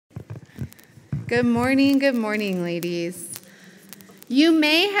Good morning, ladies. You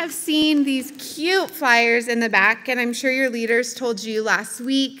may have seen these cute flyers in the back, and I'm sure your leaders told you last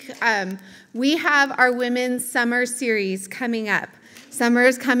week. We have our women's summer series coming up. Summer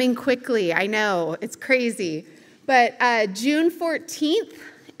is coming quickly. I know, it's crazy. But June 14th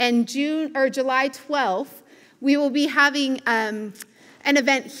and July 12th, we will be having an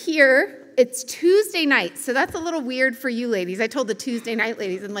event here. It's Tuesday night, so that's a little weird for you ladies. I told the Tuesday night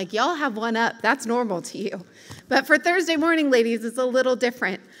ladies, I'm like, y'all have one up. That's normal to you. But for Thursday morning ladies, it's a little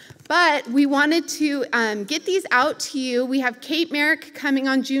different. But we wanted to get these out to you. We have Kate Merrick coming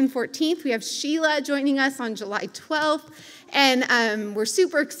on June 14th. We have Sheila joining us on July 12th. And we're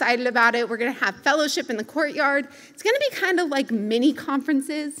super excited about it. We're going to have fellowship in the courtyard. It's going to be kind of like mini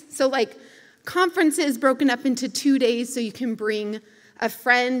conferences. So like conferences broken up into 2 days so you can bring a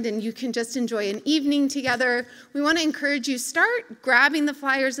friend and you can just enjoy an evening together. We want to encourage you, start grabbing the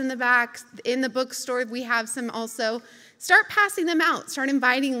flyers in the back. In the bookstore, we have some also. Start passing them out. Start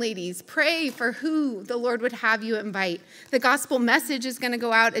inviting ladies. Pray for who the Lord would have you invite. The gospel message is going to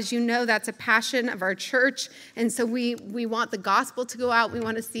go out. As you know, that's a passion of our church. And so we want the gospel to go out. We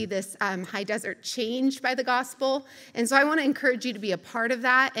want to see this high desert changed by the gospel. And so I want to encourage you to be a part of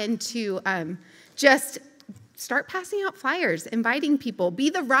that and to just start passing out flyers, inviting people.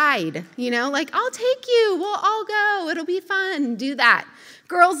 Be the ride, like, I'll take you. We'll all go. It'll be fun. Do that.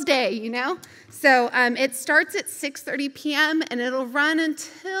 Girls' Day, So it starts at 6:30 p.m. and it'll run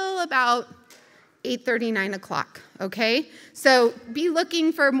until about 8:30, 9 o'clock, okay? So be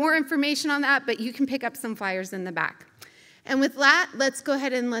looking for more information on that, but you can pick up some flyers in the back. And with that, let's go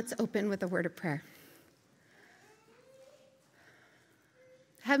ahead and let's open with a word of prayer.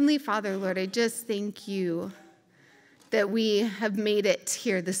 Heavenly Father, Lord, I just thank you that we have made it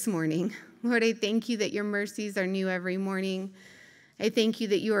here this morning. Lord, I thank you that your mercies are new every morning. I thank you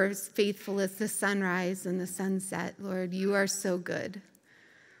that you are as faithful as the sunrise and the sunset. Lord, you are so good.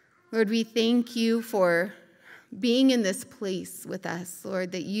 Lord, we thank you for being in this place with us,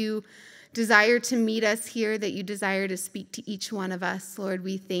 Lord, that you desire to meet us here, that you desire to speak to each one of us. Lord,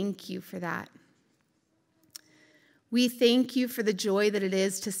 we thank you for that. We thank you for the joy that it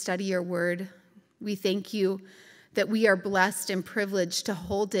is to study your word. We thank you that we are blessed and privileged to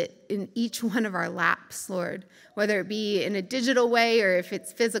hold it in each one of our laps, Lord, whether it be in a digital way or if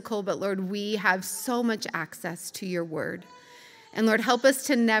it's physical, but Lord, we have so much access to your word. And Lord, help us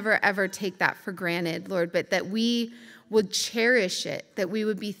to never, ever take that for granted, Lord, but that we would cherish it, that we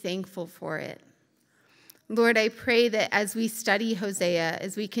would be thankful for it. Lord, I pray that as we study Hosea,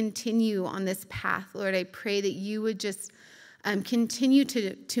 as we continue on this path, Lord, I pray that you would just continue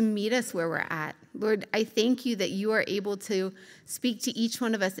to meet us where we're at. Lord, I thank you that you are able to speak to each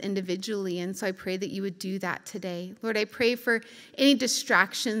one of us individually, and so I pray that you would do that today. Lord, I pray for any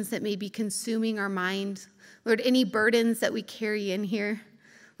distractions that may be consuming our mind. Lord, any burdens that we carry in here.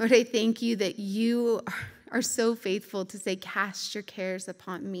 Lord, I thank you that you are so faithful to say, cast your cares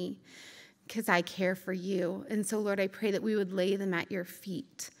upon me because I care for you. And so, Lord, I pray that we would lay them at your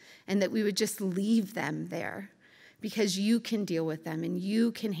feet and that we would just leave them there, because you can deal with them and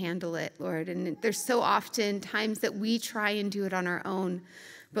you can handle it, Lord. And there's so often times that we try and do it on our own,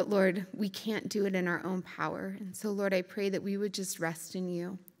 but Lord, we can't do it in our own power. And so, Lord, I pray that we would just rest in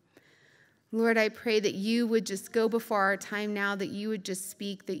you. Lord, I pray that you would just go before our time now, that you would just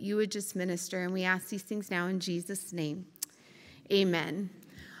speak, that you would just minister. And we ask these things now in Jesus' name. Amen.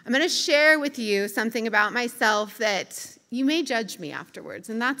 I'm going to share with you something about myself that you may judge me afterwards,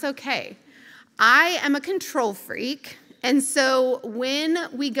 and that's okay. I am a control freak, and so when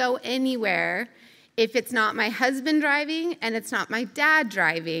we go anywhere, if it's not my husband driving and it's not my dad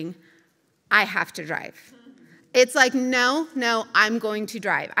driving, I have to drive. It's like, no, I'm going to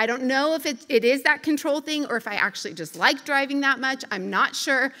drive. I don't know if it is that control thing or if I actually just like driving that much. I'm not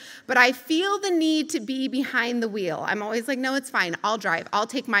sure, but I feel the need to be behind the wheel. I'm always like, no, it's fine. I'll drive. I'll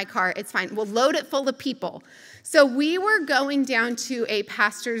take my car. It's fine. We'll load it full of people. So we were going down to a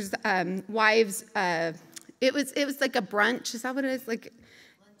pastor's wives. It was like a brunch. Is that what it is? Like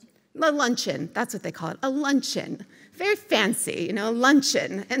a luncheon. That's what they call it. A luncheon. Very fancy,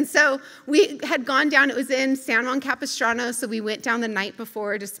 luncheon. And so we had gone down. It was in San Juan Capistrano. So we went down the night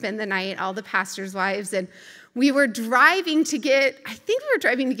before to spend the night, all the pastors' wives. And we were driving to get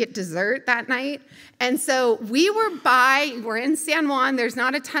dessert that night. And so we're in San Juan. There's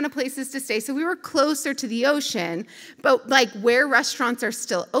not a ton of places to stay. So we were closer to the ocean. But like where restaurants are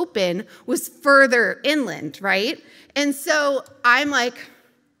still open was further inland, right? And so I'm like,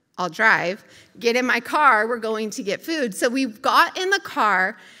 I'll drive, get in my car, we're going to get food. So we got in the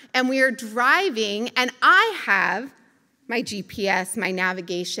car and we are driving, and I have my GPS, my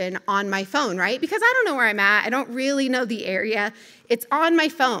navigation on my phone, right? Because I don't know where I'm at. I don't really know the area. It's on my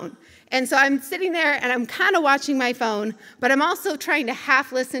phone. And so I'm sitting there and I'm kind of watching my phone, but I'm also trying to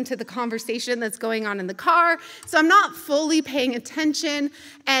half listen to the conversation that's going on in the car. So I'm not fully paying attention,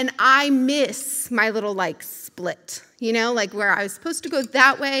 and I miss my little split, like where I was supposed to go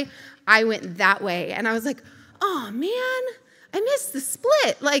that way, I went that way. And I was like, oh man, I missed the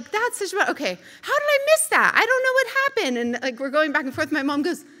split. That's such a, okay, how did I miss that? I don't know what happened. And we're going back and forth. My mom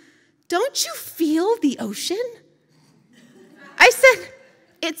goes, don't you feel the ocean? I said,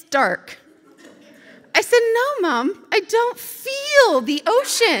 it's dark. I said, no, Mom, I don't feel the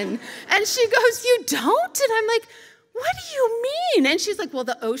ocean. And she goes, you don't? And I'm like, what do you mean? And she's like, well,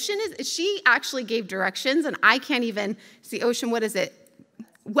 the ocean she actually gave directions, and I can't even see the ocean. What is it?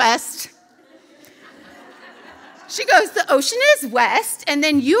 West. She goes, the ocean is west, and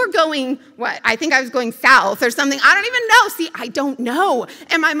then you're going, what? I think I was going south or something. I don't even know. See, I don't know.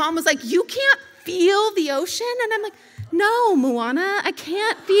 And my mom was like, you can't feel the ocean? And I'm like, no, Moana, I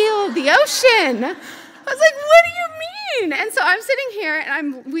can't feel the ocean. I was like, what do you mean? And so I'm sitting here,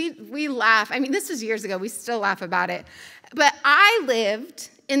 and we laugh. I mean, this was years ago. We still laugh about it. But I lived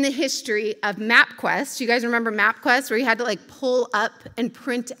in the history of MapQuest. You guys remember MapQuest, where you had to pull up and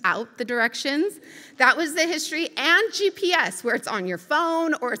print out the directions? That was the history. And GPS, where it's on your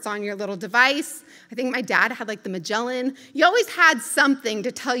phone or it's on your little device. I think my dad had the Magellan. You always had something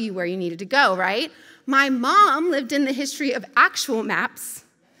to tell you where you needed to go, right? My mom lived in the history of actual maps.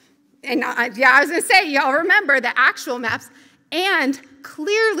 And I was going to say, y'all remember the actual maps. And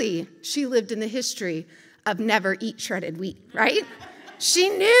clearly, she lived in the history of never eat shredded wheat, right? She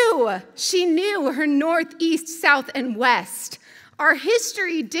knew her north, east, south, and west. Our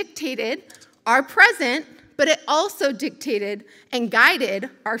history dictated our present, but it also dictated and guided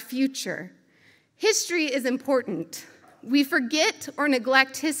our future. History is important. We forget or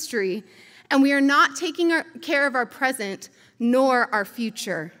neglect history, and we are not taking care of our present nor our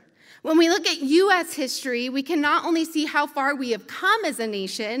future. When we look at U.S. history, we can not only see how far we have come as a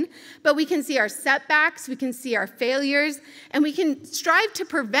nation, but we can see our setbacks, we can see our failures, and we can strive to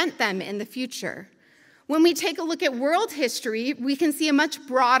prevent them in the future. When we take a look at world history, we can see a much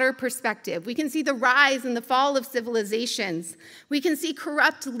broader perspective. We can see the rise and the fall of civilizations. We can see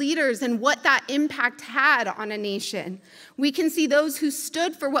corrupt leaders and what that impact had on a nation. We can see those who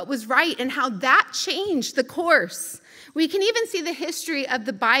stood for what was right and how that changed the course. We can even see the history of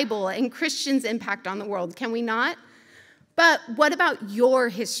the Bible and Christians' impact on the world, can we not? But what about your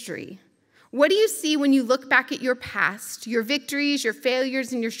history? What do you see when you look back at your past, your victories, your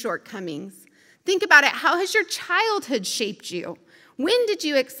failures, and your shortcomings? Think about it. How has your childhood shaped you? When did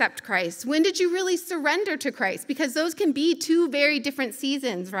you accept Christ? When did you really surrender to Christ? Because those can be two very different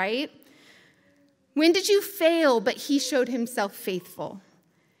seasons, right? When did you fail, but he showed himself faithful?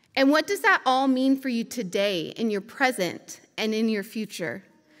 And what does that all mean for you today, in your present, and in your future?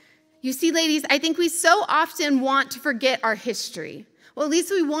 You see, ladies, I think we so often want to forget our history. Well, at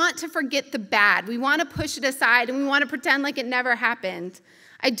least we want to forget the bad. We want to push it aside, and we want to pretend like it never happened.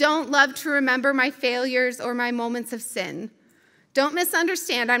 I don't love to remember my failures or my moments of sin. Don't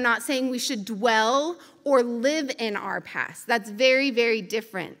misunderstand. I'm not saying we should dwell or live in our past. That's very, very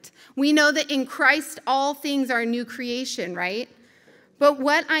different. We know that in Christ, all things are a new creation, right? But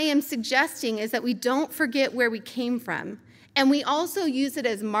what I am suggesting is that we don't forget where we came from. And we also use it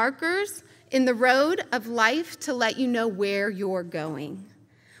as markers in the road of life to let you know where you're going.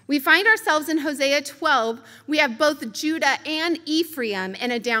 We find ourselves in Hosea 12. We have both Judah and Ephraim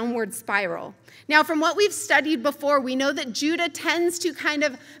in a downward spiral. Now, from what we've studied before, we know that Judah tends to kind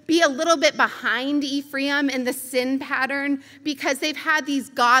of be a little bit behind Ephraim in the sin pattern because they've had these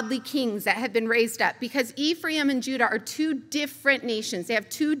godly kings that have been raised up. Because Ephraim and Judah are two different nations. They have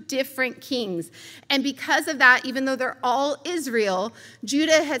two different kings. And because of that, even though they're all Israel,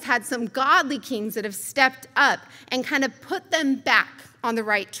 Judah has had some godly kings that have stepped up and kind of put them back on the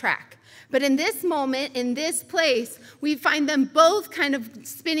right track. But in this moment, in this place, we find them both kind of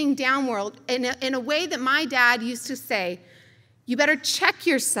spinning downward in a way that my dad used to say, you better check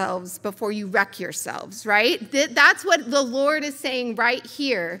yourselves before you wreck yourselves, right? That's what the Lord is saying right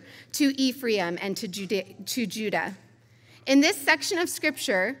here to Ephraim and to Judah. In this section of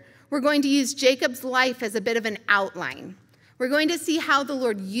scripture, we're going to use Jacob's life as a bit of an outline. We're going to see how the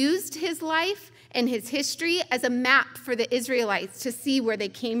Lord used his life and his history as a map for the Israelites to see where they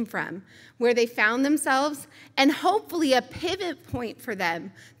came from, where they found themselves, and hopefully a pivot point for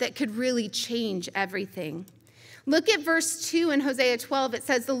them that could really change everything. Look at verse 2 in Hosea 12. It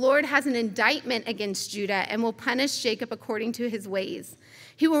says, the Lord has an indictment against Judah and will punish Jacob according to his ways.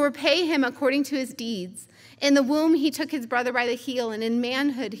 He will repay him according to his deeds. In the womb, he took his brother by the heel, and in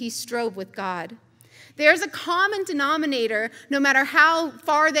manhood, he strove with God. There's a common denominator, no matter how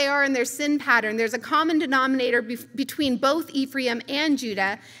far they are in their sin pattern. There's a common denominator between both Ephraim and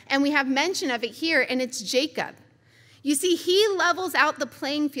Judah, and we have mention of it here, and it's Jacob. You see, he levels out the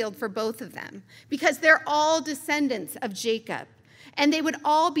playing field for both of them because they're all descendants of Jacob, and they would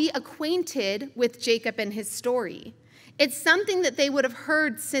all be acquainted with Jacob and his story. It's something that they would have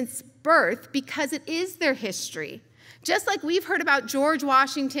heard since birth because it is their history. Just like we've heard about George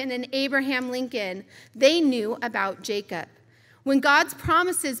Washington and Abraham Lincoln, they knew about Jacob. When God's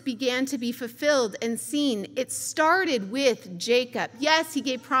promises began to be fulfilled and seen, it started with Jacob. Yes, he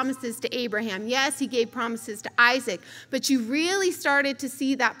gave promises to Abraham. Yes, he gave promises to Isaac. But you really started to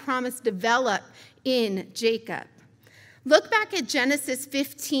see that promise develop in Jacob. Look back at Genesis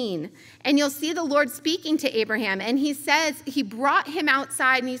 15, and you'll see the Lord speaking to Abraham. And he says, he brought him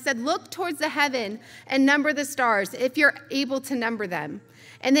outside, and he said, look towards the heaven and number the stars, if you're able to number them.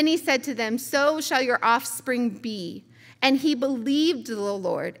 And then he said to them, so shall your offspring be. And he believed the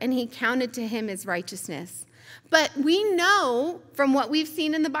Lord, and he counted to him his righteousness. But we know from what we've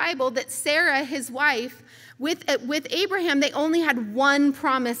seen in the Bible that Sarah, his wife, with Abraham, they only had one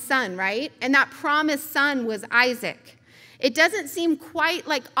promised son, right? And that promised son was Isaac. It doesn't seem quite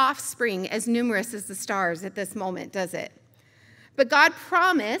like offspring as numerous as the stars at this moment, does it? But God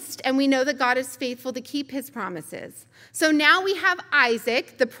promised, and we know that God is faithful to keep his promises. So now we have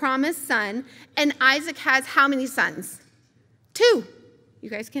Isaac, the promised son, and Isaac has how many sons? 2.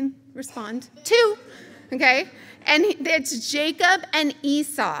 You guys can respond. 2, okay? And it's Jacob and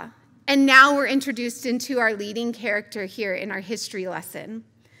Esau. And now we're introduced into our leading character here in our history lesson.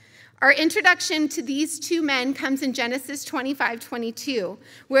 Our introduction to these two men comes in Genesis 25:22,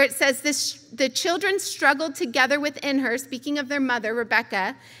 where it says, the children struggled together within her, speaking of their mother,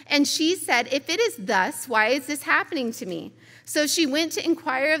 Rebekah, and she said, if it is thus, why is this happening to me? So she went to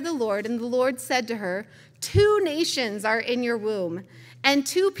inquire of the Lord, and the Lord said to her, 2 nations are in your womb, and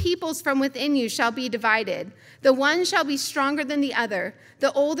 2 peoples from within you shall be divided. The one shall be stronger than the other.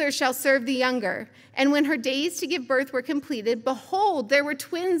 The older shall serve the younger. And when her days to give birth were completed, behold, there were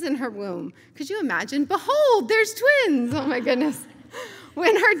twins in her womb. Could you imagine? Behold, there's twins. Oh, my goodness.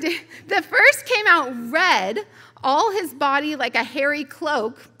 When the first came out red, all his body like a hairy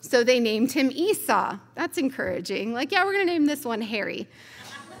cloak, so they named him Esau. That's encouraging. Like, yeah, we're going to name this one Harry.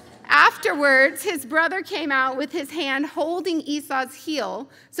 Afterwards, his brother came out with his hand holding Esau's heel,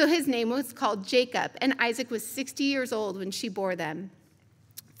 so his name was called Jacob, and Isaac was 60 years old when she bore them.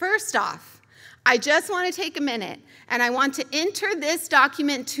 First off, I just want to take a minute, and I want to enter this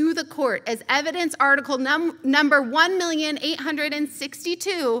document to the court as evidence article number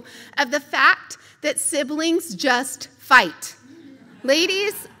 1,862 of the fact that siblings just fight.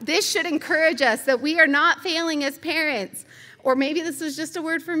 Ladies, this should encourage us that we are not failing as parents. Or maybe this was just a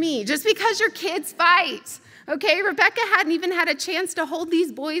word for me. Just because your kids fight. Okay, Rebecca hadn't even had a chance to hold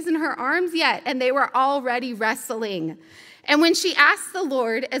these boys in her arms yet, and they were already wrestling. And when she asked the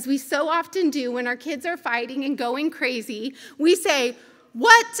Lord, as we so often do when our kids are fighting and going crazy, we say,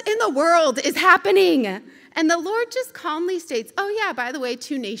 what in the world is happening? And the Lord just calmly states, oh yeah, by the way,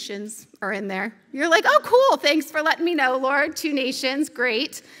 2 nations are in there. You're like, oh cool, thanks for letting me know, Lord. 2 nations,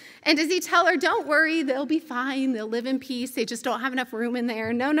 great. And does he tell her, don't worry, they'll be fine, they'll live in peace, they just don't have enough room in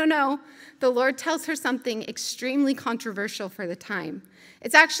there? No, no, no. The Lord tells her something extremely controversial for the time.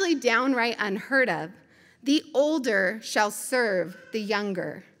 It's actually downright unheard of. The older shall serve the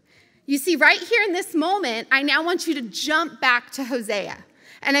younger. You see, right here in this moment, I now want you to jump back to Hosea.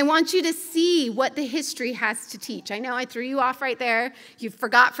 And I want you to see what the history has to teach. I know I threw you off right there. You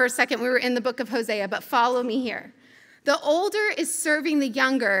forgot for a second we were in the book of Hosea, but follow me here. The older is serving the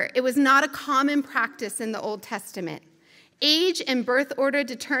younger. It was not a common practice in the Old Testament. Age and birth order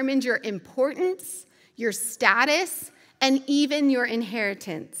determined your importance, your status, and even your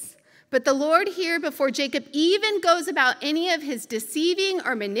inheritance. But the Lord here, before Jacob even goes about any of his deceiving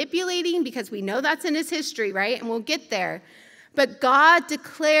or manipulating, because we know that's in his history, right? And we'll get there. But God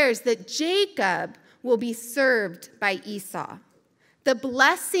declares that Jacob will be served by Esau. The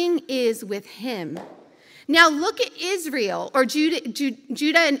blessing is with him. Now look at Israel, or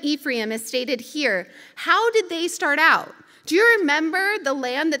Judah and Ephraim as stated here. How did they start out? Do you remember the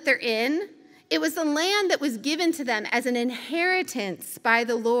land that they're in? It was the land that was given to them as an inheritance by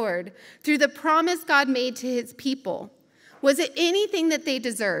the Lord through the promise God made to his people. Was it anything that they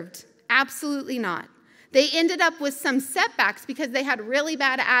deserved? Absolutely not. They ended up with some setbacks because they had really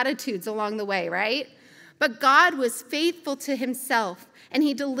bad attitudes along the way, right? But God was faithful to himself, and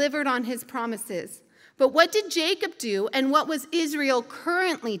he delivered on his promises. But what did Jacob do, and what was Israel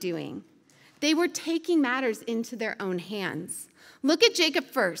currently doing? They were taking matters into their own hands. Look at Jacob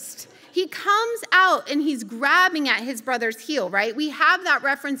first. He comes out and he's grabbing at his brother's heel, right? We have that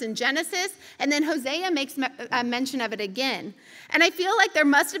reference in Genesis, and then Hosea makes a mention of it again. And I feel like there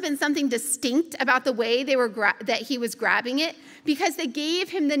must have been something distinct about the way that he was grabbing it, because they gave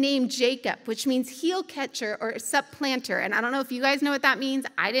him the name Jacob, which means heel catcher or supplanter. And I don't know if you guys know what that means.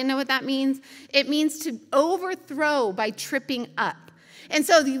 I didn't know what that means. It means to overthrow by tripping up. And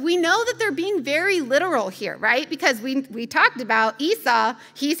so we know that they're being very literal here, right? Because we talked about Esau,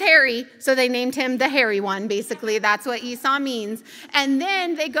 he's hairy, so they named him the hairy one, basically. That's what Esau means. And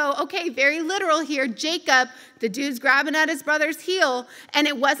then they go, okay, very literal here. Jacob, the dude's grabbing at his brother's heel, and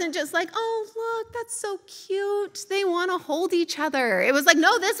it wasn't just like, oh, look, that's so cute. They want to hold each other. It was like,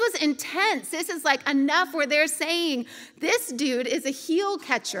 no, this was intense. This is like enough where they're saying, this dude is a heel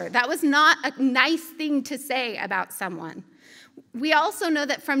catcher. That was not a nice thing to say about someone. We also know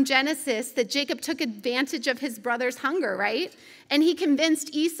that from Genesis that Jacob took advantage of his brother's hunger, right? And he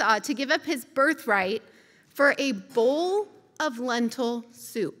convinced Esau to give up his birthright for a bowl of lentil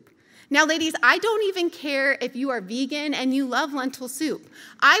soup. Now, ladies, I don't even care if you are vegan and you love lentil soup.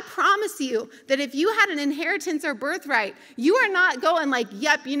 I promise you that if you had an inheritance or birthright, you are not going like,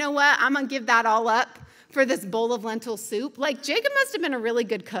 yep, you know what? I'm going to give that all up for this bowl of lentil soup. Like, Jacob must have been a really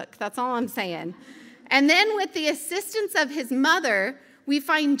good cook. That's all I'm saying. And then with the assistance of his mother, we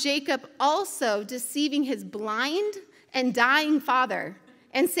find Jacob also deceiving his blind and dying father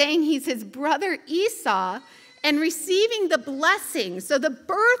and saying he's his brother Esau and receiving the blessing. So the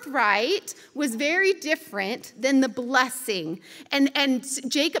birthright was very different than the blessing. And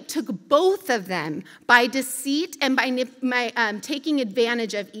Jacob took both of them by deceit and by taking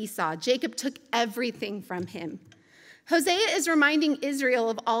advantage of Esau. Jacob took everything from him. Hosea is reminding Israel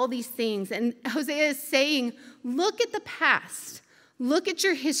of all these things, and Hosea is saying, look at the past. Look at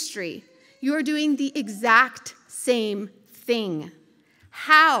your history. You are doing the exact same thing.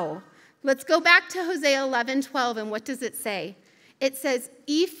 How? Let's go back to Hosea 11:12, and what does it say? It says,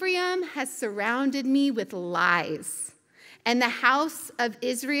 Ephraim has surrounded me with lies, and the house of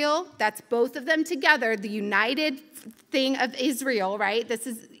Israel, that's both of them together, the united thing of Israel, right? This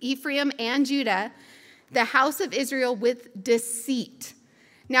is Ephraim and Judah. The house of Israel with deceit.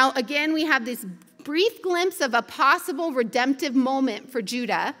 Now, again, we have this brief glimpse of a possible redemptive moment for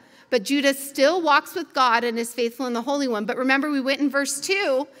Judah, but Judah still walks with God and is faithful in the Holy One. But remember, we went in verse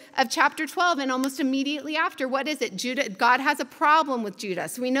 2 of chapter 12, and almost immediately after, what is it? God has a problem with Judah.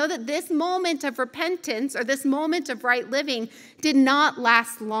 So we know that this moment of repentance, or this moment of right living, did not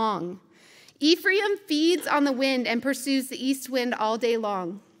last long. Ephraim feeds on the wind and pursues the east wind all day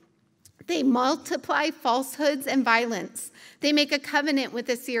long. They multiply falsehoods and violence. They make a covenant with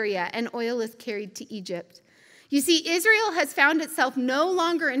Assyria, and oil is carried to Egypt. You see, Israel has found itself no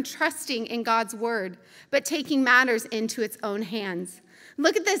longer entrusting in God's word, but taking matters into its own hands.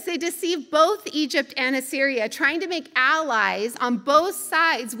 Look at this. They deceive both Egypt and Assyria, trying to make allies on both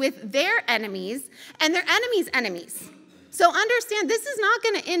sides with their enemies and their enemies' enemies. So understand, this is not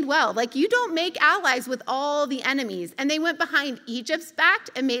going to end well. Like, you don't make allies with all the enemies. And they went behind Egypt's back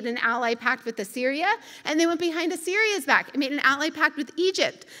and made an ally pact with Assyria. And they went behind Assyria's back and made an ally pact with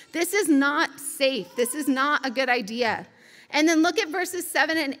Egypt. This is not safe. This is not a good idea. And then look at verses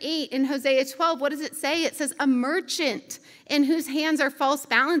 7 and 8 in Hosea 12. What does it say? It says, a merchant in whose hands are false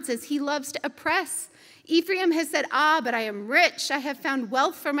balances, he loves to oppress. Ephraim has said, but I am rich. I have found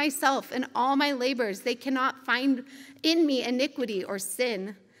wealth for myself in all my labors. They cannot find in me iniquity or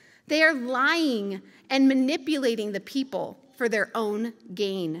sin. They are lying and manipulating the people for their own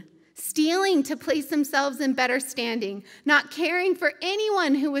gain, stealing to place themselves in better standing, not caring for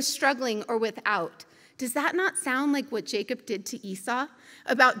anyone who is struggling or without. Does that not sound like what Jacob did to Esau?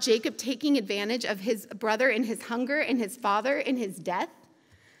 About Jacob taking advantage of his brother in his hunger and his father in his death?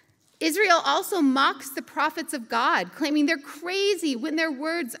 Israel also mocks the prophets of God, claiming they're crazy when their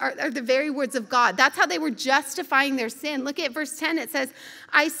words are the very words of God. That's how they were justifying their sin. Look at verse 10. It says,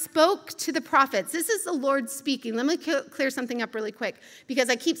 I spoke to the prophets. This is the Lord speaking. Let me clear something up really quick,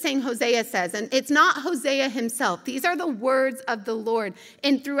 because I keep saying Hosea says, and it's not Hosea himself. These are the words of the Lord.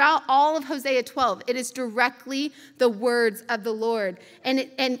 And throughout all of Hosea 12, it is directly the words of the Lord.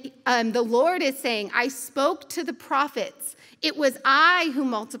 And the Lord is saying, I spoke to the prophets. It was I who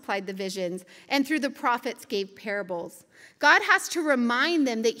multiplied the visions, and through the prophets gave parables. God has to remind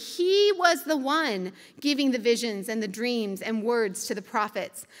them that he was the one giving the visions and the dreams and words to the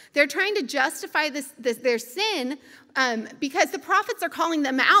prophets. They're trying to justify their sin because the prophets are calling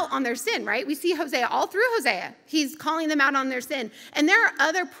them out on their sin, right? We see Hosea all through Hosea. He's calling them out on their sin. And there are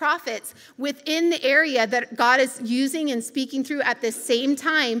other prophets within the area that God is using and speaking through at the same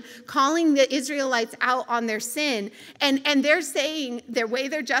time, calling the Israelites out on their sin. And they're saying, their way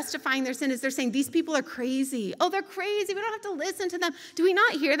they're justifying their sin is they're saying, these people are crazy. Oh, they're crazy. We don't have to listen to them. Do we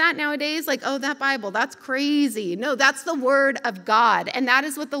not hear that nowadays? Like, oh, that Bible, that's crazy. No, that's the word of God. And that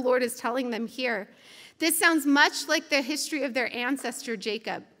is what the Lord is telling them here. This sounds much like the history of their ancestor,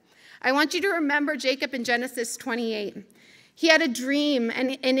 Jacob. I want you to remember Jacob in Genesis 28. He had a dream,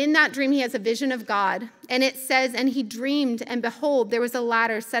 and in that dream, he has a vision of God. And it says, and he dreamed, and behold, there was a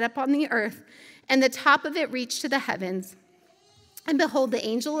ladder set up on the earth, and the top of it reached to the heavens. And behold, the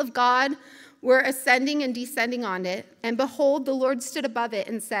angel of God were ascending and descending on it. And behold, the Lord stood above it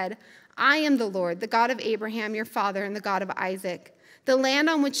and said, I am the Lord, the God of Abraham, your father, and the God of Isaac. The land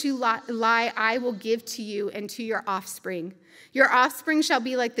on which you lie, I will give to you and to your offspring. Your offspring shall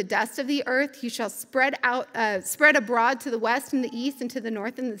be like the dust of the earth. You shall spread abroad to the west and the east and to the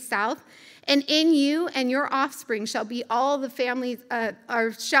north and the south. And in you and your offspring shall all the families of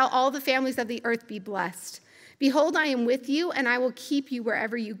the earth be blessed. Behold, I am with you, and I will keep you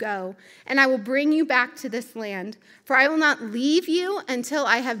wherever you go, and I will bring you back to this land. For I will not leave you until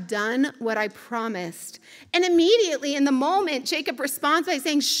I have done what I promised. And immediately, in the moment, Jacob responds by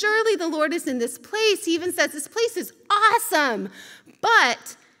saying, surely the Lord is in this place. He even says, this place is awesome.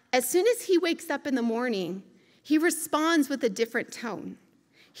 But as soon as he wakes up in the morning, he responds with a different tone.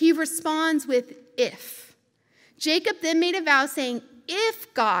 He responds with if. Jacob then made a vow saying,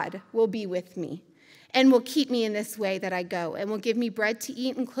 if God will be with me, and will keep me in this way that I go, and will give me bread to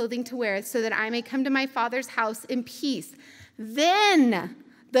eat and clothing to wear, so that I may come to my father's house in peace. Then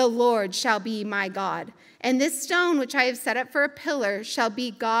the Lord shall be my God. And this stone which I have set up for a pillar shall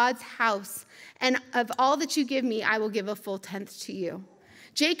be God's house. And of all that you give me, I will give a full tenth to you.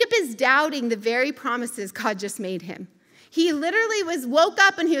 Jacob is doubting the very promises God just made him. He literally woke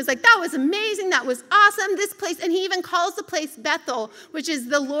up and he was like, that was amazing. That was awesome. This place. And he even calls the place Bethel, which is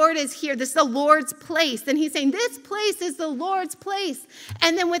the Lord is here. This is the Lord's place. And he's saying, this place is the Lord's place.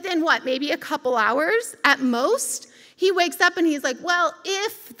 And then within maybe a couple hours at most, he wakes up and he's like, well,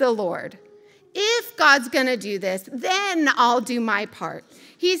 if God's going to do this, then I'll do my part.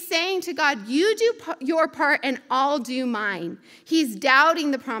 He's saying to God, you do your part and I'll do mine. He's doubting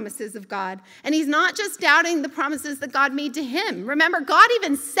the promises of God. And he's not just doubting the promises that God made to him. Remember, God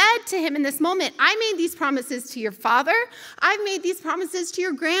even said to him in this moment, I made these promises to your father. I've made these promises to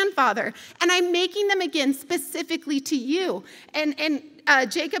your grandfather. And I'm making them again specifically to you. And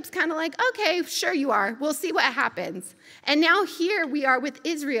Jacob's kind of like, okay, sure you are. We'll see what happens. And now here we are with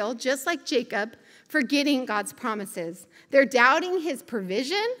Israel, just like Jacob, forgetting God's promises. They're doubting his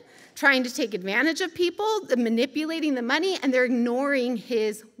provision, trying to take advantage of people, manipulating the money, and they're ignoring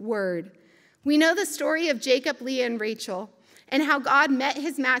his word. We know the story of Jacob, Leah, and Rachel, and how Jacob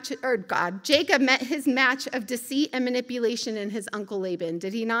met his match of deceit and manipulation in his uncle Laban,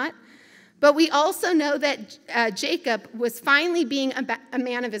 did he not? But we also know that Jacob was finally being a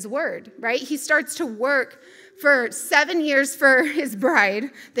man of his word, right? He starts to work for 7 years for his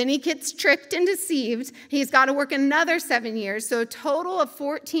bride. Then he gets tricked and deceived. He's got to work another 7 years, so a total of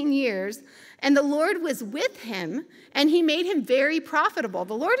 14 years. And the Lord was with him, and he made him very profitable.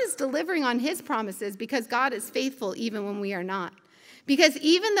 The Lord is delivering on his promises because God is faithful even when we are not. Because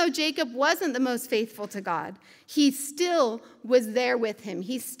even though Jacob wasn't the most faithful to God, he still was there with him.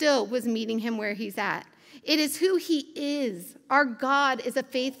 He still was meeting him where he's at. It is who he is. Our God is a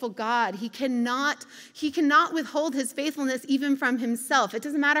faithful God. He cannot withhold his faithfulness even from himself. It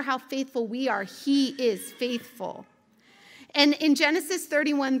doesn't matter how faithful we are. He is faithful. And in Genesis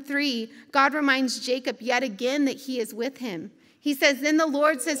 31:3, God reminds Jacob yet again that he is with him. He says, then the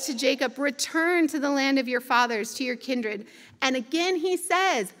Lord says to Jacob, return to the land of your fathers, to your kindred. And again he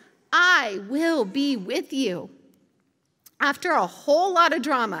says, I will be with you. After a whole lot of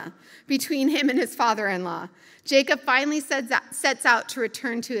drama between him and his father-in-law, Jacob finally sets out to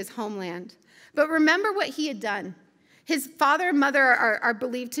return to his homeland. But remember what he had done. His father and mother are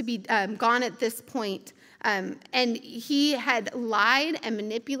believed to be gone at this point. And he had lied and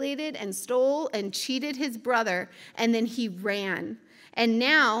manipulated and stole and cheated his brother, and then he ran. And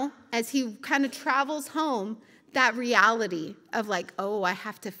now, as he kind of travels home, that reality of like, oh, I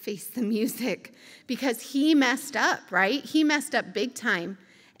have to face the music because he messed up, right? He messed up big time,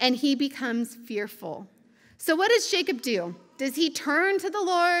 and he becomes fearful. So what does Jacob do? Does he turn to the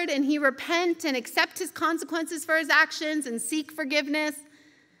Lord and he repent and accept his consequences for his actions and seek forgiveness?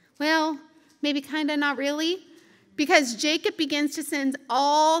 Well, maybe kind of not really. because Jacob begins to send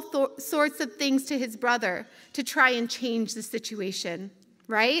all sorts of things to his brother to try and change the situation,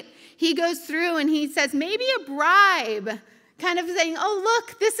 right? He goes through and he says, maybe a bribe, kind of saying, oh,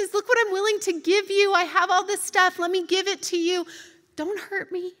 look what I'm willing to give you. I have all this stuff. Let me give it to you. Don't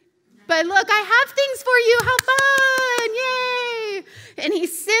hurt me. But look, I have things for you. How fun. Yay. And he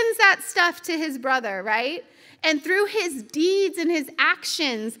sends that stuff to his brother, right? And through his deeds and his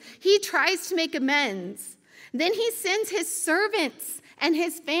actions, he tries to make amends. Then he sends his servants and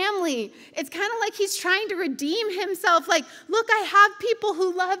his family. It's kind of like he's trying to redeem himself. Like, look, I have people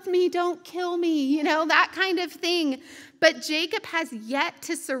who love me. Don't kill me. That kind of thing. But Jacob has yet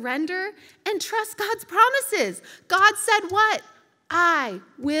to surrender and trust God's promises. God said what? I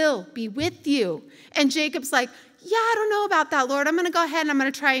will be with you. And Jacob's like, yeah, I don't know about that, Lord. I'm going to go ahead and I'm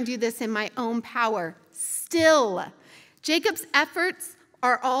going to try and do this in my own power. Still, Jacob's efforts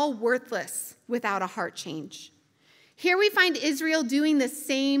are all worthless without a heart change. Here we find Israel doing the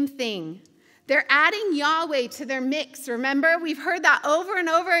same thing. They're adding Yahweh to their mix. Remember, we've heard that over and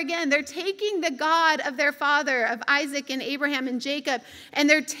over again. They're taking the God of their father, of Isaac and Abraham and Jacob, and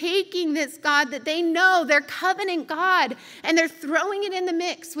they're taking this God that they know, their covenant God, and they're throwing it in the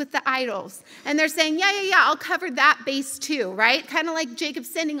mix with the idols. And they're saying, yeah, I'll cover that base too, right? Kind of like Jacob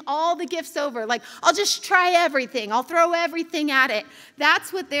sending all the gifts over. Like, I'll just try everything. I'll throw everything at it.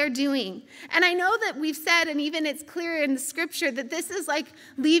 That's what they're doing. And I know that we've said, and even it's clear in the scripture, that this is like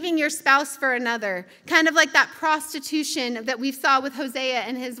leaving your spouse for another, kind of like that prostitution that we saw with Hosea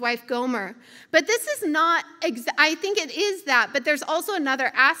and his wife Gomer. But this is not, I think it is that, but there's also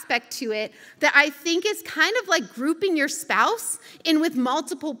another aspect to it that I think is kind of like grouping your spouse in with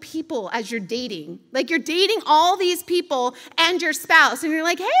multiple people as you're dating. Like you're dating all these people and your spouse, and you're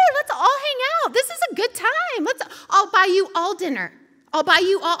like, hey, let's all hang out. This is a good time. I'll buy you all dinner. I'll buy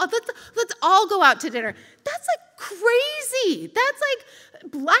you all, let's all go out to dinner. That's like crazy. That's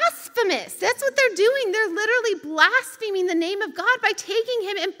like blasphemous. That's what they're doing. They're literally blaspheming the name of God by taking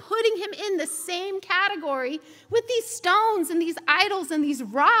him and putting him in the same category with these stones and these idols and these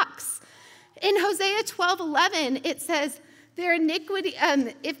rocks. In Hosea 12:11, it says,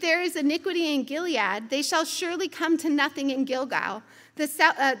 if there is iniquity in Gilead, they shall surely come to nothing in Gilgal.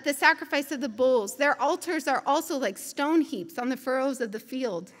 The sacrifice of the bulls, their altars are also like stone heaps on the furrows of the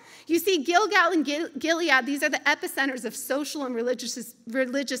field. You see, Gilgal and Gilead, these are the epicenters of social and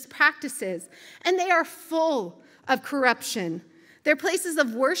religious practices, and they are full of corruption. Their places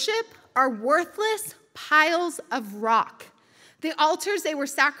of worship are worthless piles of rock. The altars they were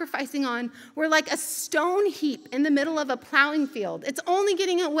sacrificing on were like a stone heap in the middle of a plowing field. It's only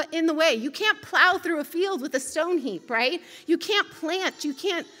getting in the way. You can't plow through a field with a stone heap, right? You can't plant. You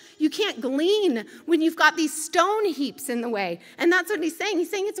can't glean when you've got these stone heaps in the way. And that's what he's saying.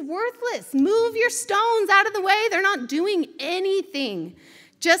 He's saying it's worthless. Move your stones out of the way. They're not doing anything.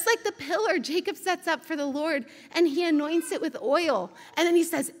 Just like the pillar Jacob sets up for the Lord, and he anoints it with oil. And then he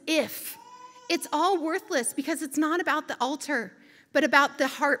says, if. It's all worthless because it's not about the altar, but about the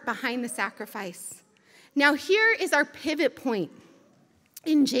heart behind the sacrifice. Now here is our pivot point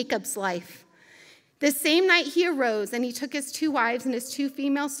in Jacob's life. The same night he arose, and he took his 2 wives and his 2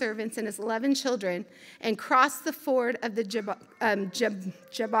 female servants and his 11 children and crossed the ford of the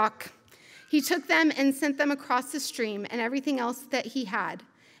Jabbok. He took them and sent them across the stream and everything else that he had.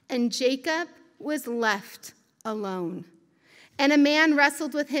 And Jacob was left alone. And a man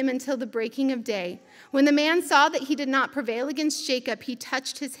wrestled with him until the breaking of day. When the man saw that he did not prevail against Jacob, he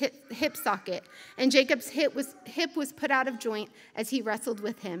touched his hip socket, and Jacob's hip was put out of joint as he wrestled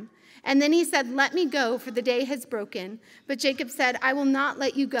with him. And then he said, let me go, for the day has broken. But Jacob said, I will not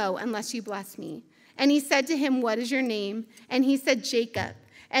let you go unless you bless me. And he said to him, what is your name? And he said, Jacob.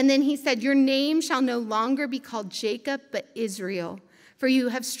 And then he said, your name shall no longer be called Jacob, but Israel, for you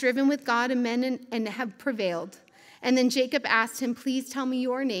have striven with God and men and have prevailed. And then Jacob asked him, please tell me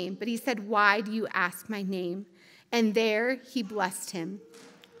your name. But he said, why do you ask my name? And there he blessed him.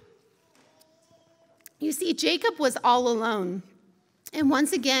 You see, Jacob was all alone. And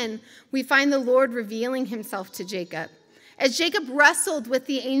once again, we find the Lord revealing himself to Jacob. As Jacob wrestled with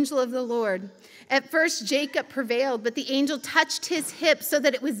the angel of the Lord, at first Jacob prevailed, but the angel touched his hip so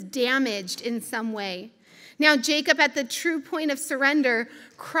that it was damaged in some way. Now Jacob, at the true point of surrender,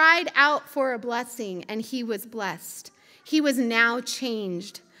 cried out for a blessing, and he was blessed. He was now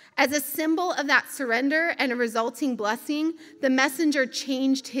changed. As a symbol of that surrender and a resulting blessing, the messenger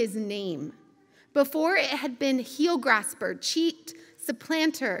changed his name. Before it had been heel grasper, cheat,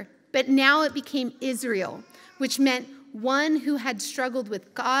 supplanter, but now it became Israel, which meant one who had struggled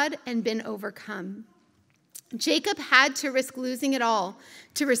with God and been overcome. Jacob had to risk losing it all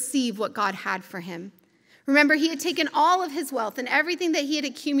to receive what God had for him. Remember, he had taken all of his wealth and everything that he had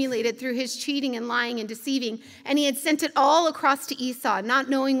accumulated through his cheating and lying and deceiving, and he had sent it all across to Esau, not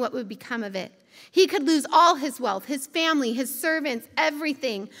knowing what would become of it. He could lose all his wealth, his family, his servants,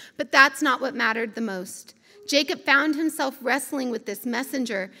 everything, but that's not what mattered the most. Jacob found himself wrestling with this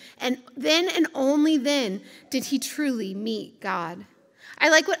messenger, and then and only then did he truly meet God. I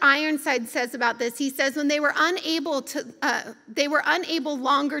like what Ironside says about this. He says when they were unable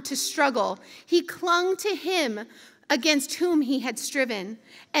longer to struggle, he clung to him against whom he had striven.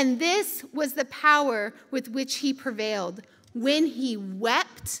 And this was the power with which he prevailed, when he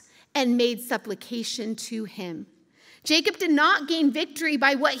wept and made supplication to him. Jacob did not gain victory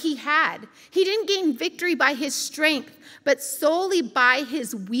by what he had. He didn't gain victory by his strength, but solely by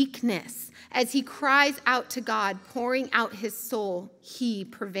his weakness. As he cries out to God, pouring out his soul, he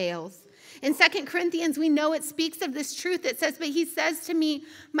prevails. In 2 Corinthians, we know it speaks of this truth. It says, but he says to me,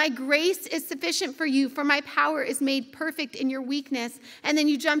 my grace is sufficient for you, for my power is made perfect in your weakness. And then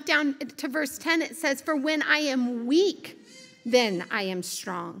you jump down to verse 10, it says, for when I am weak, then I am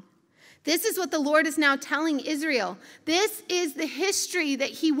strong. This is what the Lord is now telling Israel. This is the history that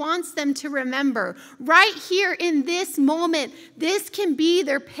he wants them to remember. Right here in this moment, this can be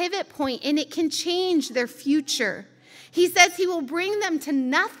their pivot point, and it can change their future. He says he will bring them to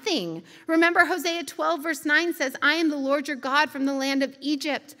nothing. Remember, Hosea 12 verse 9 says, I am the Lord your God from the land of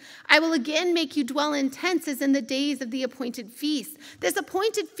Egypt. I will again make you dwell in tents as in the days of the appointed feast. This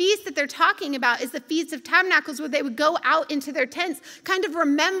appointed feast that they're talking about is the Feast of Tabernacles, where they would go out into their tents, kind of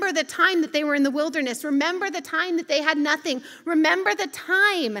remember the time that they were in the wilderness. Remember the time that they had nothing. Remember the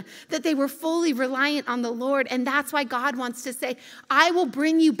time that they were fully reliant on the Lord. And that's why God wants to say, I will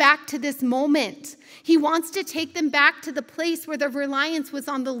bring you back to this moment. He wants to take them back to the place where their reliance was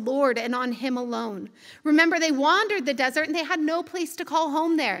on the Lord and on him alone. Remember, they wandered the desert and they had no place to call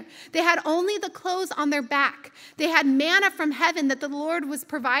home there. They had only the clothes on their back. They had manna from heaven that the Lord was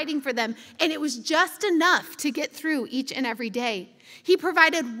providing for them, and it was just enough to get through each and every day. He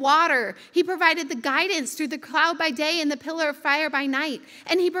provided water. He provided the guidance through the cloud by day and the pillar of fire by night.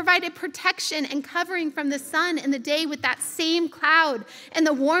 And he provided protection and covering from the sun in the day with that same cloud, and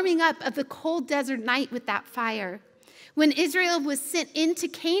the warming up of the cold desert night with that fire. When Israel was sent into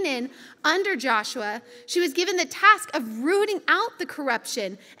Canaan under Joshua, she was given the task of rooting out the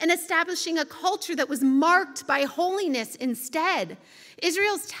corruption and establishing a culture that was marked by holiness instead.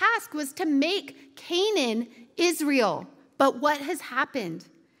 Israel's task was to make Canaan Israel. But what has happened?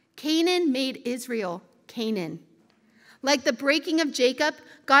 Canaan made Israel Canaan. Like the breaking of Jacob,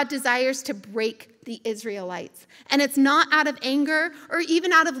 God desires to break the Israelites. And it's not out of anger or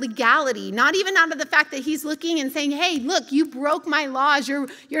even out of legality, not even out of the fact that he's looking and saying, hey, look, you broke my laws. You're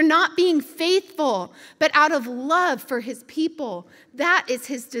not being faithful, but out of love for his people. That is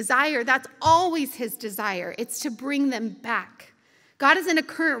his desire. That's always his desire. It's to bring them back. God is in a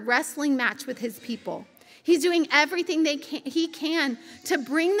current wrestling match with his people. He's doing everything he can to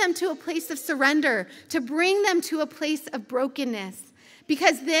bring them to a place of surrender, to bring them to a place of brokenness,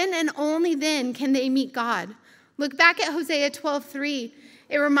 because then and only then can they meet God. Look back at Hosea 12:3.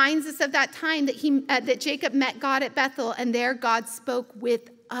 It reminds us of that time that Jacob met God at Bethel, and there God spoke with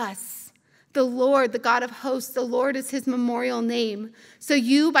us. The Lord, the God of hosts, the Lord is his memorial name. So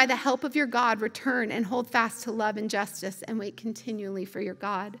you, by the help of your God, return and hold fast to love and justice and wait continually for your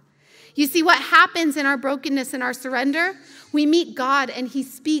God. You see what happens in our brokenness and our surrender? We meet God and he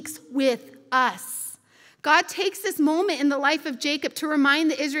speaks with us. God takes this moment in the life of Jacob to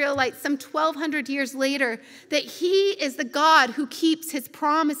remind the Israelites some 1,200 years later that he is the God who keeps his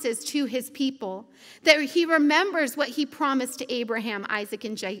promises to his people, that he remembers what he promised to Abraham, Isaac,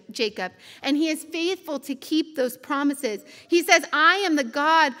 and Jacob, and he is faithful to keep those promises. He says, I am the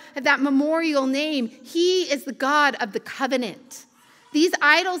God of that memorial name. He is the God of the covenant. These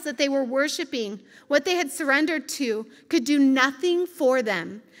idols that they were worshiping, what they had surrendered to, could do nothing for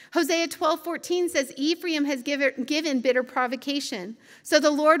them. Hosea 12:14 says, Ephraim has given bitter provocation. So his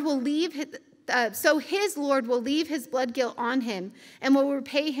Lord will leave his blood guilt on him and will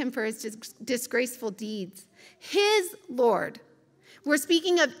repay him for his disgraceful deeds. His Lord. We're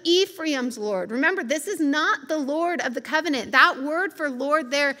speaking of Ephraim's Lord. Remember, this is not the Lord of the covenant. That word for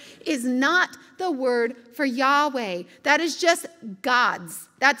Lord there is not the word for Yahweh. That is just gods.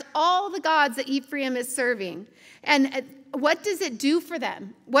 That's all the gods that Ephraim is serving. And what does it do for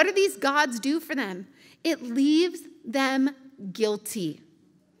them? What do these gods do for them? It leaves them guilty,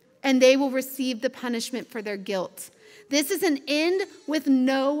 and they will receive the punishment for their guilt. This is an end with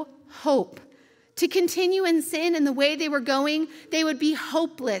no hope. To continue in sin in the way they were going, they would be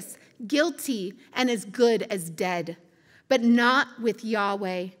hopeless, guilty, and as good as dead. But not with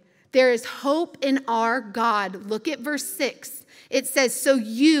Yahweh. There is hope in our God. Look at verse 6. It says, so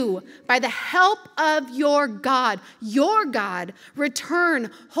you, by the help of your God,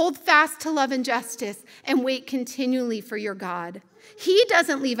 return, hold fast to love and justice, and wait continually for your God. He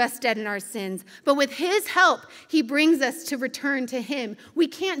doesn't leave us dead in our sins, but with his help, he brings us to return to him. We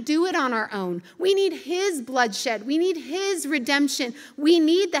can't do it on our own. We need his bloodshed. We need his redemption. We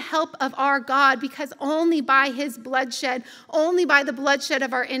need the help of our God, because only by his bloodshed, only by the bloodshed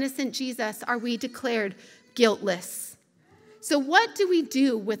of our innocent Jesus are we declared guiltless. So what do we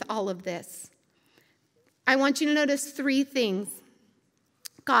do with all of this? I want you to notice 3 things.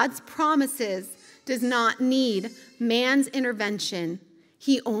 God's promises does not need man's intervention.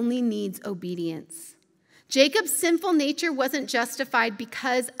 He only needs obedience. Jacob's sinful nature wasn't justified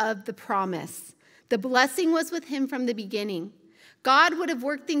because of the promise. The blessing was with him from the beginning. God would have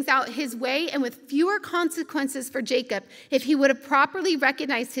worked things out his way and with fewer consequences for Jacob if he would have properly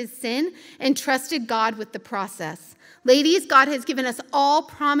recognized his sin and trusted God with the process. Ladies, God has given us all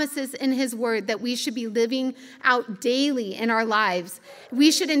promises in his word that we should be living out daily in our lives.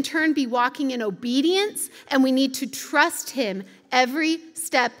 We should in turn be walking in obedience, and we need to trust him every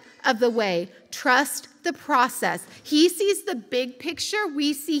step of the way. Trust the process. He sees the big picture,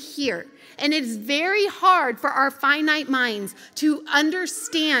 we see here. And it is very hard for our finite minds to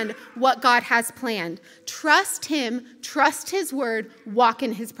understand what God has planned. Trust him, trust his word, walk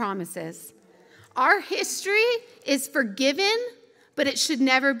in his promises. Our history is forgiven, but it should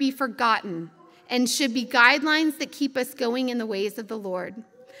never be forgotten and should be guidelines that keep us going in the ways of the Lord.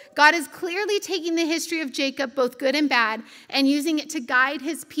 God is clearly taking the history of Jacob, both good and bad, and using it to guide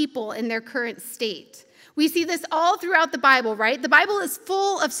his people in their current state. We see this all throughout the Bible, right? The Bible is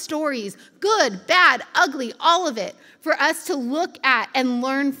full of stories, good, bad, ugly, all of it, for us to look at and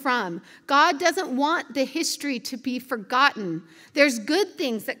learn from. God doesn't want the history to be forgotten. There's good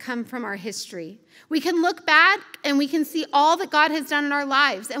things that come from our history. We can look back and we can see all that God has done in our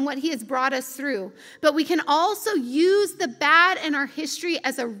lives and what he has brought us through. But we can also use the bad in our history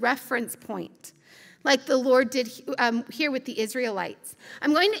as a reference point, like the Lord did here with the Israelites.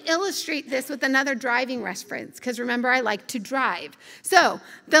 I'm going to illustrate this with another driving reference, because remember, I like to drive. So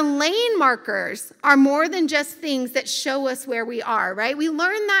the lane markers are more than just things that show us where we are, right? We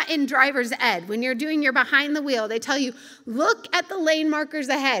learn that in driver's ed. When you're doing your behind the wheel, they tell you, look at the lane markers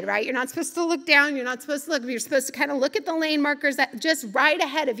ahead, right? You're not supposed to look down. You're not supposed to look. You're supposed to kind of look at the lane markers that just right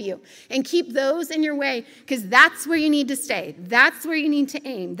ahead of you and keep those in your way, because that's where you need to stay. That's where you need to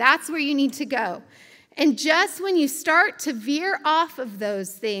aim. That's where you need to go. And just when you start to veer off of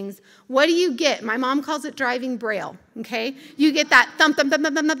those things, what do you get? My mom calls it driving braille, okay? You get that thump, thump, thump,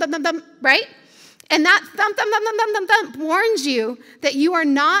 thump, thump, thump, thump, thump, right? And that thump, thump, thump, thump, thump, thump, thump warns you that you are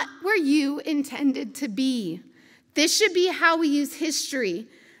not where you intended to be. This should be how we use history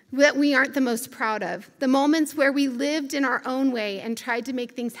that we aren't the most proud of. The moments where we lived in our own way and tried to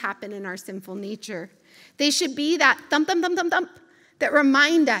make things happen in our sinful nature. They should be that thump, thump, thump, thump, thump that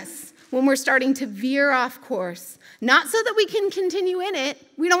remind us when we're starting to veer off course. Not so that we can continue in it.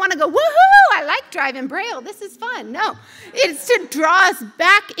 We don't want to go, woohoo, I like driving braille. This is fun. No, it's to draw us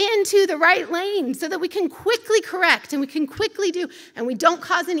back into the right lane so that we can quickly correct and we can quickly do, and we don't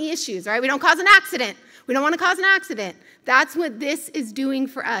cause any issues, right? We don't cause an accident. We don't want to cause an accident. That's what this is doing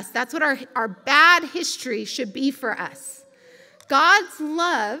for us. That's what our bad history should be for us. God's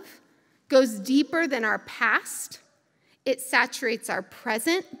love goes deeper than our past. It saturates our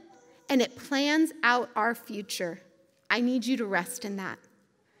present, and it plans out our future. I need you to rest in that.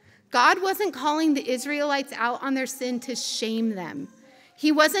 God wasn't calling the Israelites out on their sin to shame them.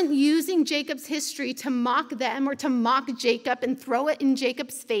 He wasn't using Jacob's history to mock them or to mock Jacob and throw it in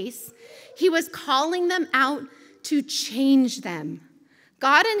Jacob's face. He was calling them out to change them.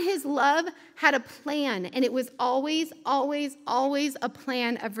 God in his love had a plan, and it was always, always, always a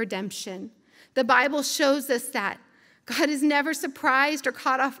plan of redemption. The Bible shows us that. God is never surprised or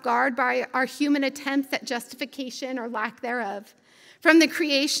caught off guard by our human attempts at justification or lack thereof. From the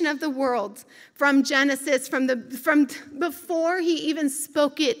creation of the world, from Genesis, from before he even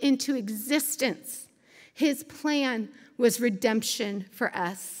spoke it into existence, his plan was redemption for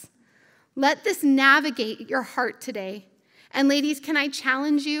us. Let this navigate your heart today. And ladies, can I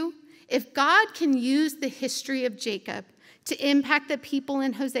challenge you? If God can use the history of Jacob to impact the people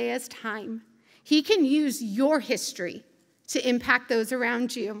in Hosea's time, he can use your history to impact those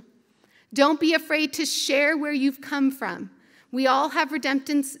around you. Don't be afraid to share where you've come from. We all have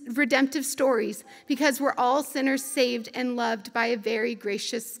redemptive stories because we're all sinners saved and loved by a very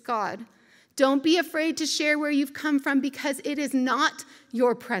gracious God. Don't be afraid to share where you've come from because it is not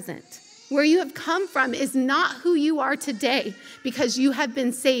your present. Where you have come from is not who you are today because you have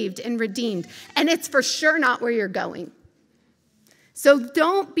been saved and redeemed. And it's for sure not where you're going. So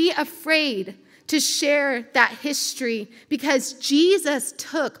don't be afraid to share that history because Jesus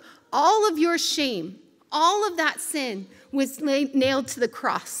took all of your shame, all of that sin was nailed to the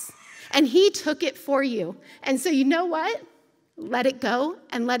cross. And he took it for you. And so you know what? Let it go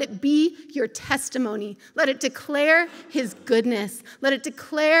and let it be your testimony. Let it declare his goodness. Let it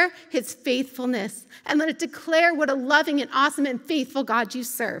declare his faithfulness. And let it declare what a loving and awesome and faithful God you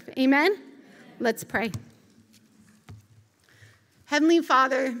serve. Amen? Let's pray. Heavenly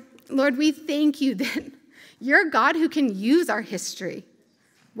Father, Lord, we thank you that you're a God who can use our history.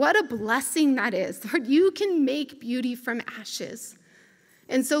 What a blessing that is. Lord, you can make beauty from ashes.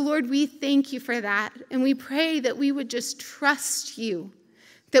 And so, Lord, we thank you for that. And we pray that we would just trust you,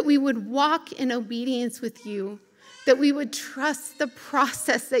 that we would walk in obedience with you, that we would trust the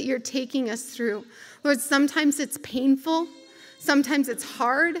process that you're taking us through. Lord, sometimes it's painful. Sometimes it's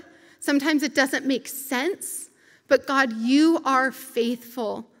hard. Sometimes it doesn't make sense. But God, you are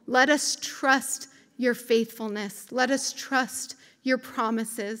faithful. Let us trust your faithfulness. Let us trust your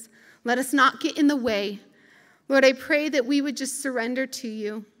promises. Let us not get in the way. Lord, I pray that we would just surrender to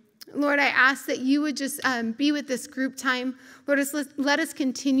you. Lord, I ask that you would just be with this group time. Lord, let us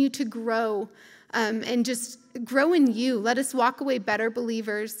continue to grow and just grow in you. Let us walk away better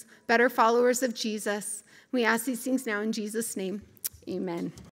believers, better followers of Jesus. We ask these things now in Jesus' name. Amen.